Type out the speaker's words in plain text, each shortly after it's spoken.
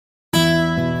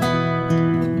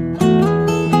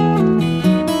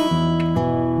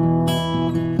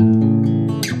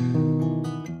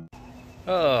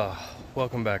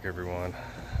Welcome back, everyone.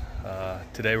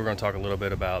 Today we're going to talk a little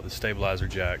bit about the stabilizer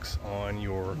jacks on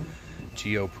your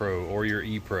Geo Pro or your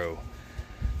E Pro.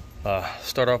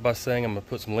 Start off by saying I'm going to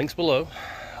put some links below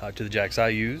to the jacks I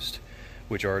used,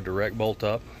 which are direct bolt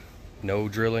up, no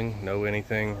drilling, no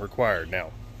anything required.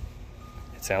 Now,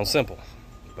 it sounds simple,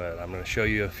 but I'm going to show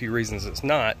you a few reasons it's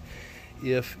not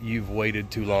if you've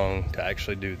waited too long to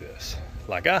actually do this,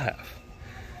 like I have.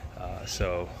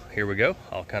 So here we go.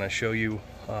 I'll kind of show you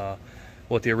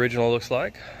what the original looks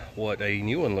like, what a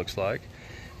new one looks like,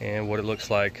 and what it looks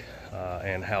like,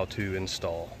 and how to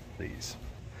install these.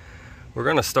 We're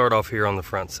going to start off here on the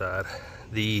front side.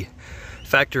 The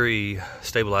factory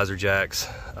stabilizer jacks,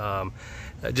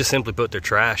 just simply put, they're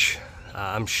trash.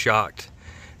 I'm shocked.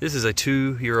 This is a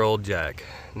 2-year-old jack.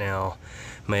 Now,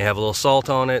 may have a little salt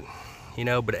on it, you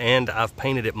know, and I've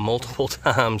painted it multiple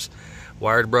times,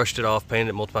 wired brushed it off, painted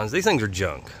it multiple times. These things are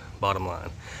junk, bottom line.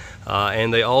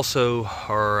 And they also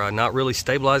are not really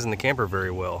stabilizing the camper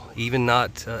very well, even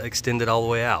not extended all the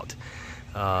way out.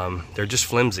 They're just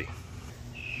flimsy.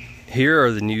 Here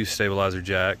are the new stabilizer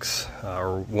jacks,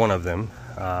 or one of them.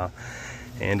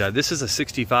 This is a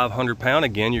 6,500 pound.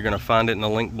 Again, you're going to find it in the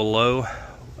link below.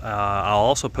 I'll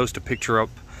also post a picture up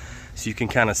so you can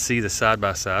kind of see the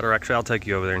side-by-side, or actually I'll take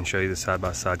you over there and show you the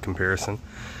side-by-side comparison.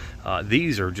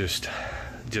 These are just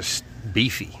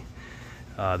beefy.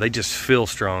 They just feel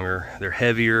stronger. They're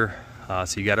heavier,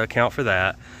 so you got to account for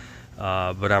that.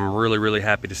 But I'm really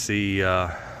happy to see,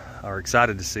 or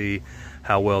excited to see,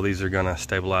 how well these are going to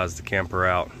stabilize the camper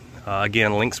out.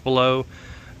 Again, links below.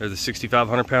 They're the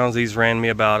 6,500 pounds. These ran me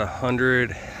about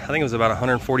 100. I think it was about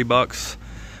 140 bucks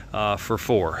for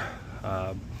 4.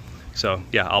 So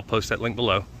yeah, I'll post that link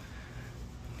below.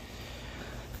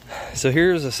 So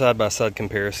here's a side-by-side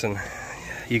comparison.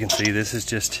 You can see this is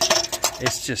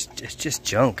it's just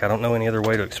junk. I don't know any other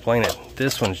way to explain it.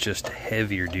 This one's just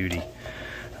heavier duty,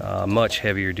 much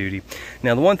heavier duty.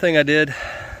 Now, the one thing I did,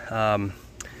 I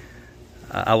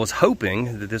was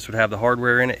hoping that this would have the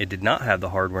hardware in it. It did not have the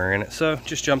hardware in it, so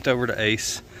just jumped over to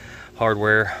Ace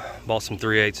Hardware, bought some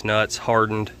 3/8 nuts,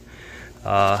 hardened,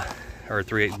 or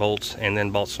 3/8 bolts, and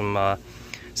then bought some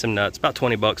nuts, about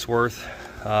 20 bucks worth.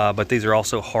 But these are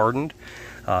also hardened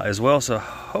as well, so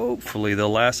hopefully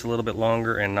they'll last a little bit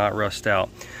longer and not rust out.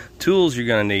 Tools you're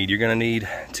going to need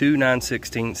 2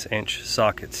 9/16 inch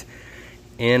sockets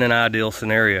in an ideal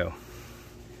scenario.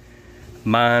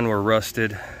 Mine were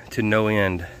rusted to no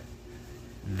end.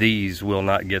 These will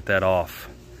not get that off,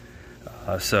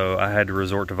 so I had to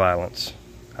resort to violence.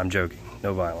 I'm joking,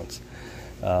 no violence,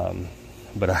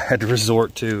 but I had to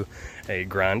resort to a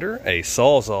grinder, a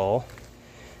sawzall.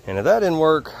 And if that didn't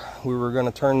work, we were going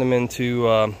to turn them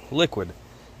into liquid.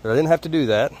 But I didn't have to do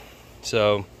that.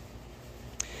 So,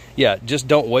 yeah, just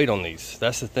don't wait on these.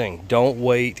 That's the thing. Don't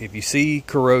wait. If you see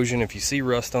corrosion, if you see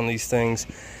rust on these things,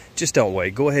 just don't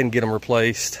wait. Go ahead and get them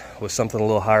replaced with something a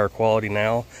little higher quality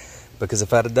now. Because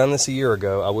if I'd have done this a year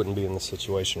ago, I wouldn't be in this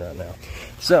situation right now.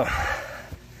 So,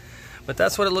 but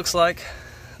that's what it looks like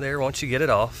there once you get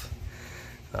it off.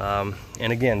 And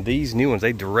again, these new ones,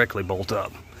 they directly bolt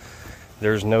up.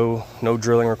 There's no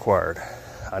drilling required.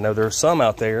 I know there are some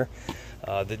out there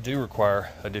that do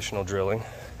require additional drilling,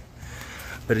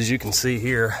 but as you can see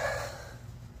here,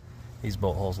 these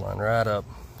bolt holes line right up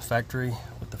factory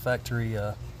with the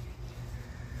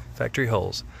factory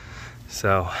holes.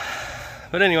 So,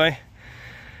 but anyway,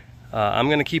 I'm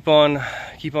gonna keep on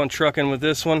trucking with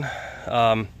this one.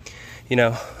 You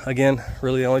know, again,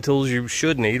 really the only tools you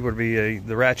should need would be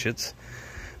the ratchets,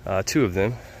 2 of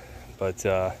them, but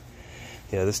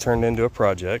yeah, this turned into a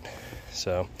project.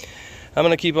 So I'm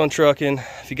gonna keep on trucking.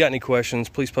 If you got any questions,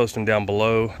 please post them down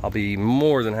below. I'll be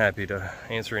more than happy to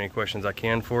answer any questions I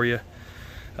can for you.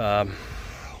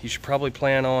 You should probably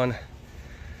plan on,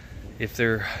 if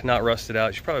they're not rusted out,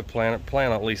 you should probably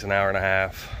plan on at least an hour and a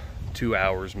half, 2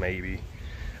 hours maybe.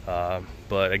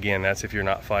 But again, that's if you're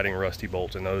not fighting rusty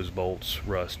bolts, and those bolts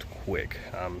rust quick.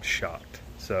 I'm shocked.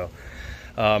 So,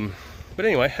 but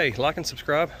anyway, hey, like and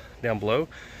subscribe down below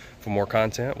for more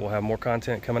content. We'll have more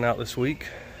content coming out this week.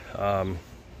 Again,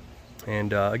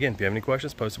 if you have any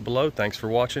questions, post it below. Thanks for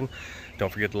watching.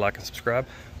 Don't forget to like and subscribe.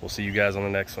 We'll see you guys on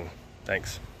the next one.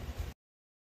 Thanks.